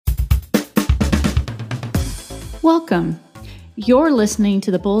Welcome. You're listening to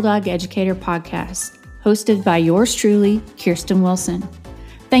the Bulldog Educator Podcast, hosted by yours truly, Kirsten Wilson.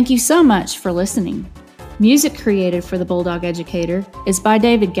 Thank you so much for listening. Music created for the Bulldog Educator is by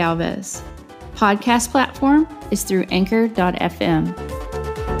David Galvez. Podcast platform is through Anchor.fm.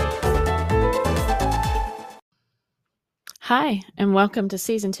 Hi, and welcome to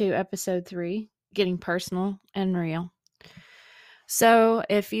Season 2, Episode 3, Getting Personal and Real. So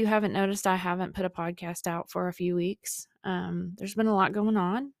if you haven't noticed, I haven't put a podcast out for a few weeks. There's been a lot going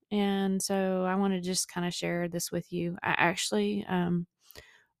on, and so I want to just kind of share this with you. I actually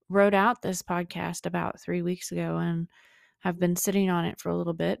wrote out this podcast about 3 weeks ago and have been sitting on it for a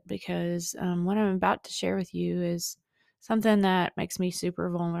little bit because what I'm about to share with you is something that makes me super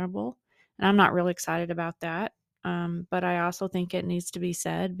vulnerable, and I'm not really excited about that. But I also think it needs to be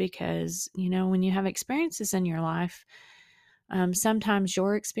said because, when you have experiences in your life, sometimes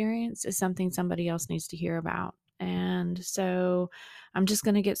your experience is something somebody else needs to hear about. And so I'm just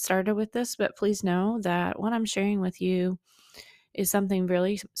going to get started with this, but please know that what I'm sharing with you is something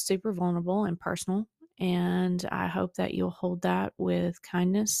really super vulnerable and personal. And I hope that you'll hold that with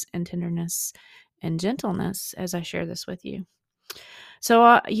kindness and tenderness and gentleness as I share this with you.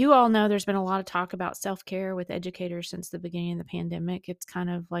 So you all know there's been a lot of talk about self-care with educators since the beginning of the pandemic. It's kind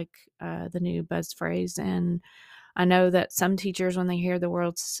of like the new buzz phrase. And I know that some teachers, when they hear the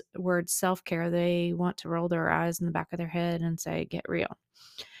word self-care, they want to roll their eyes in the back of their head and say, get real.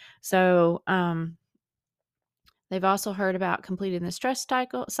 So they've also heard about completing the stress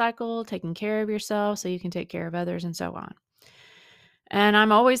cycle, taking care of yourself so you can take care of others, and so on. And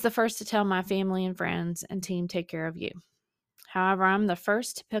I'm always the first to tell my family and friends and team, take care of you. However, I'm the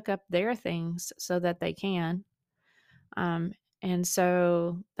first to pick up their things so that they can. And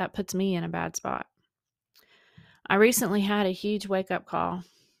so that puts me in a bad spot. I recently had a huge wake-up call.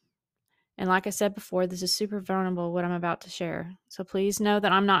 And like I said before, this is super vulnerable, what I'm about to share. So please know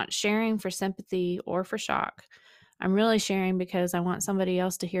that I'm not sharing for sympathy or for shock. I'm really sharing because I want somebody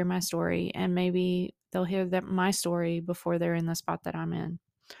else to hear my story, and maybe they'll hear my story before they're in the spot that I'm in,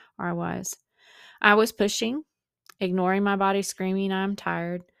 or I was. I was pushing, ignoring my body screaming I'm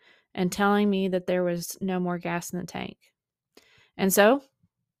tired, and telling me that there was no more gas in the tank. And so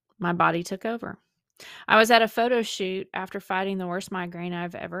my body took over. I was at a photo shoot after fighting the worst migraine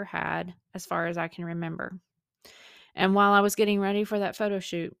I've ever had, as far as I can remember. And while I was getting ready for that photo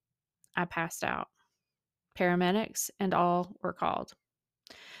shoot, I passed out. Paramedics and all were called.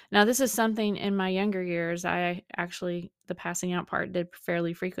 Now, this is something in my younger years, the passing out part did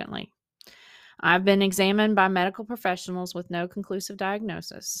fairly frequently. I've been examined by medical professionals with no conclusive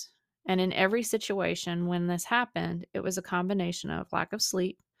diagnosis. And in every situation when this happened, it was a combination of lack of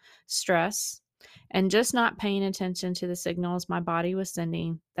sleep, stress, and just not paying attention to the signals my body was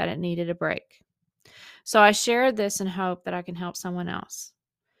sending that it needed a break. So I shared this in hope that I can help someone else.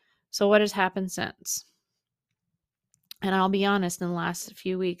 So what has happened since? And I'll be honest, in the last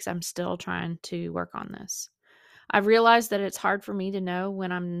few weeks, I'm still trying to work on this. I've realized that it's hard for me to know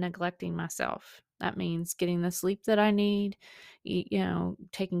when I'm neglecting myself. That means getting the sleep that I need,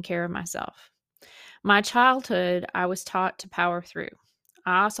 taking care of myself. My childhood, I was taught to power through.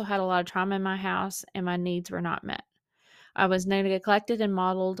 I also had a lot of trauma in my house, and my needs were not met. I was neglected and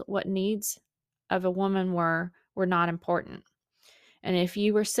modeled what needs of a woman were not important. And if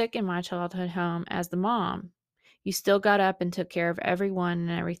you were sick in my childhood home as the mom, you still got up and took care of everyone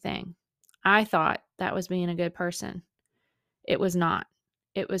and everything. I thought that was being a good person. It was not.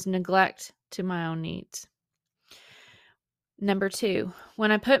 It was neglect to my own needs. Number 2,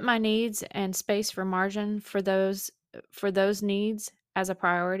 when I put my needs and space for margin for those needs as a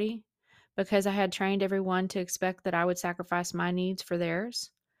priority, because I had trained everyone to expect that I would sacrifice my needs for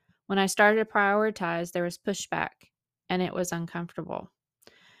theirs, when I started to prioritize, there was pushback, and it was uncomfortable.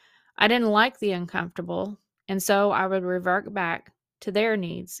 I didn't like the uncomfortable, and so I would revert back to their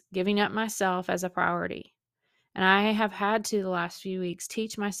needs, giving up myself as a priority. And I have had to, the last few weeks,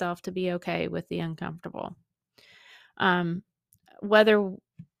 teach myself to be okay with the uncomfortable. Whether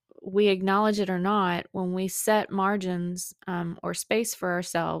we acknowledge it or not, when we set margins or space for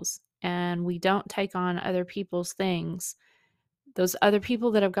ourselves and we don't take on other people's things, those other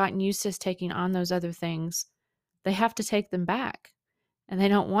people that have gotten used to us taking on those other things, they have to take them back, and they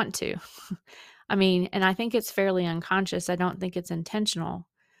don't want to. And I think it's fairly unconscious. I don't think it's intentional,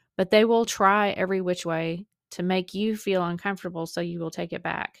 but they will try every which way to make you feel uncomfortable so you will take it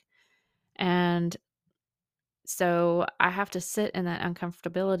back. And so I have to sit in that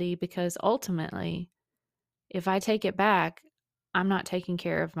uncomfortability because ultimately, if I take it back, I'm not taking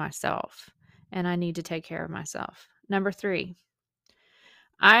care of myself, and I need to take care of myself. Number 3,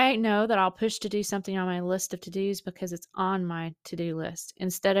 I know that I'll push to do something on my list of to-dos because it's on my to-do list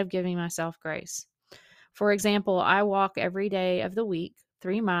instead of giving myself grace. For example, I walk every day of the week,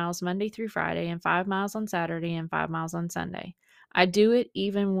 3 miles Monday through Friday, and 5 miles on Saturday, and 5 miles on Sunday. I do it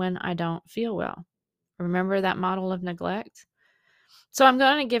even when I don't feel well. Remember that model of neglect? So I'm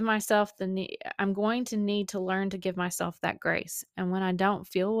going to need to learn to give myself that grace. And when I don't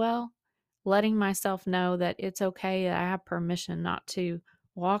feel well, letting myself know that it's okay, that I have permission not to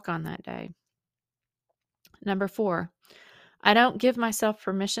walk on that day. Number 4, I don't give myself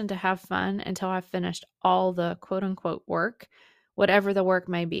permission to have fun until I've finished all the quote unquote work, whatever the work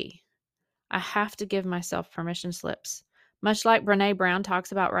may be. I have to give myself permission slips. Much like Brené Brown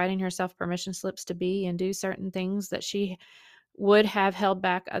talks about writing herself permission slips to be and do certain things that she would have held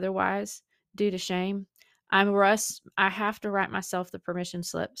back otherwise due to shame, I have to write myself the permission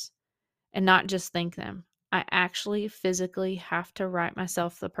slips and not just think them. I actually physically have to write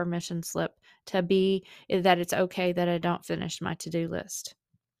myself the permission slip to be that it's okay that I don't finish my to-do list.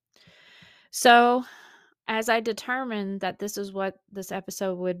 So, as I determined that this is what this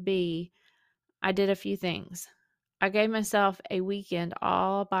episode would be, I did a few things. I gave myself a weekend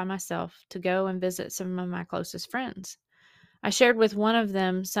all by myself to go and visit some of my closest friends. I shared with one of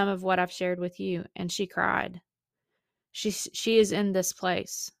them some of what I've shared with you, and she cried. She is in this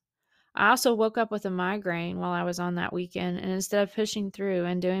place. I also woke up with a migraine while I was on that weekend, and instead of pushing through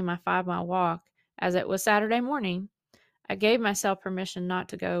and doing my 5-mile walk, as it was Saturday morning, I gave myself permission not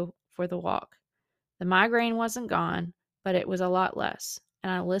to go for the walk. The migraine wasn't gone, but it was a lot less,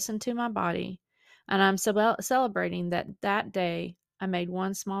 and I listened to my body, and I'm celebrating that day I made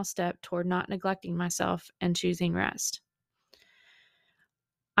one small step toward not neglecting myself and choosing rest.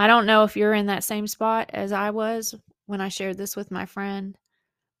 I don't know if you're in that same spot as I was when I shared this with my friend,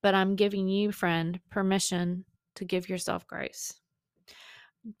 but I'm giving you, friend, permission to give yourself grace.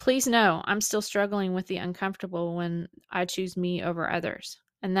 Please know I'm still struggling with the uncomfortable when I choose me over others,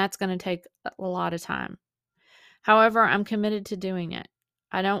 and that's going to take a lot of time. However, I'm committed to doing it.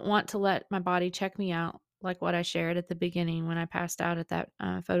 I don't want to let my body check me out like what I shared at the beginning when I passed out at that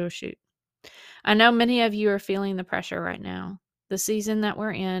photo shoot. I know many of you are feeling the pressure right now. The season that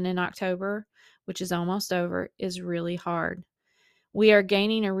we're in October, which is almost over, is really hard. We are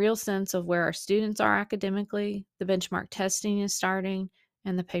gaining a real sense of where our students are academically, the benchmark testing is starting,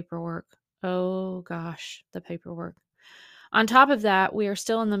 and the paperwork. Oh gosh, the paperwork. On top of that, we are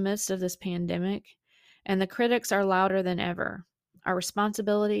still in the midst of this pandemic, and the critics are louder than ever. Our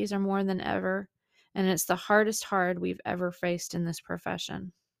responsibilities are more than ever, and it's the hardest hard we've ever faced in this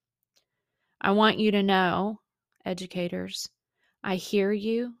profession. I want you to know, educators, I hear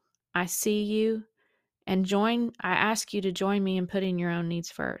you, I see you, and I ask you to join me in putting your own needs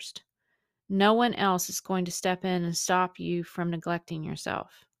first. No one else is going to step in and stop you from neglecting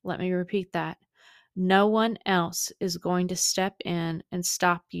yourself. Let me repeat that. No one else is going to step in and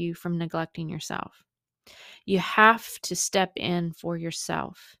stop you from neglecting yourself. You have to step in for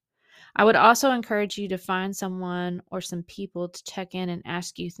yourself. I would also encourage you to find someone or some people to check in and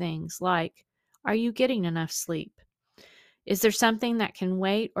ask you things like, are you getting enough sleep? Is there something that can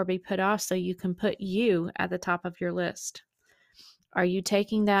wait or be put off so you can put you at the top of your list? Are you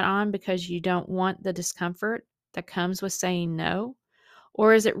taking that on because you don't want the discomfort that comes with saying no?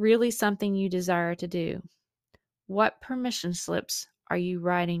 Or is it really something you desire to do? What permission slips are you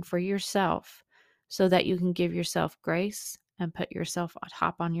writing for yourself so that you can give yourself grace and put yourself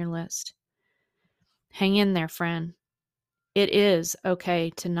top on your list? Hang in there, friend. It is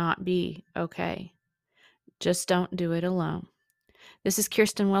okay to not be okay. Just don't do it alone. This is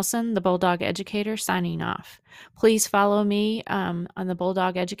Kirsten Wilson, the Bulldog Educator, signing off. Please follow me on the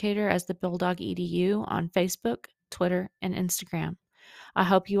Bulldog Educator as the Bulldog EDU on Facebook, Twitter, and Instagram. I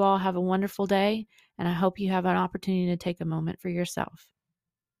hope you all have a wonderful day, and I hope you have an opportunity to take a moment for yourself.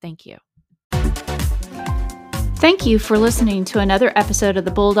 Thank you. Thank you for listening to another episode of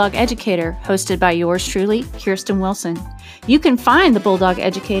the Bulldog Educator, hosted by yours truly, Kirsten Wilson. You can find the Bulldog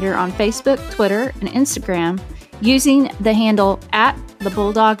Educator on Facebook, Twitter, and Instagram using the handle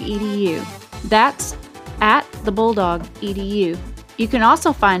 @thebulldog.edu. That's @thebulldog.edu. You can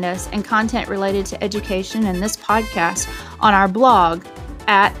also find us and content related to education and this podcast on our blog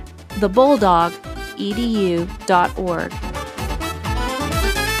at thebulldog.edu.org.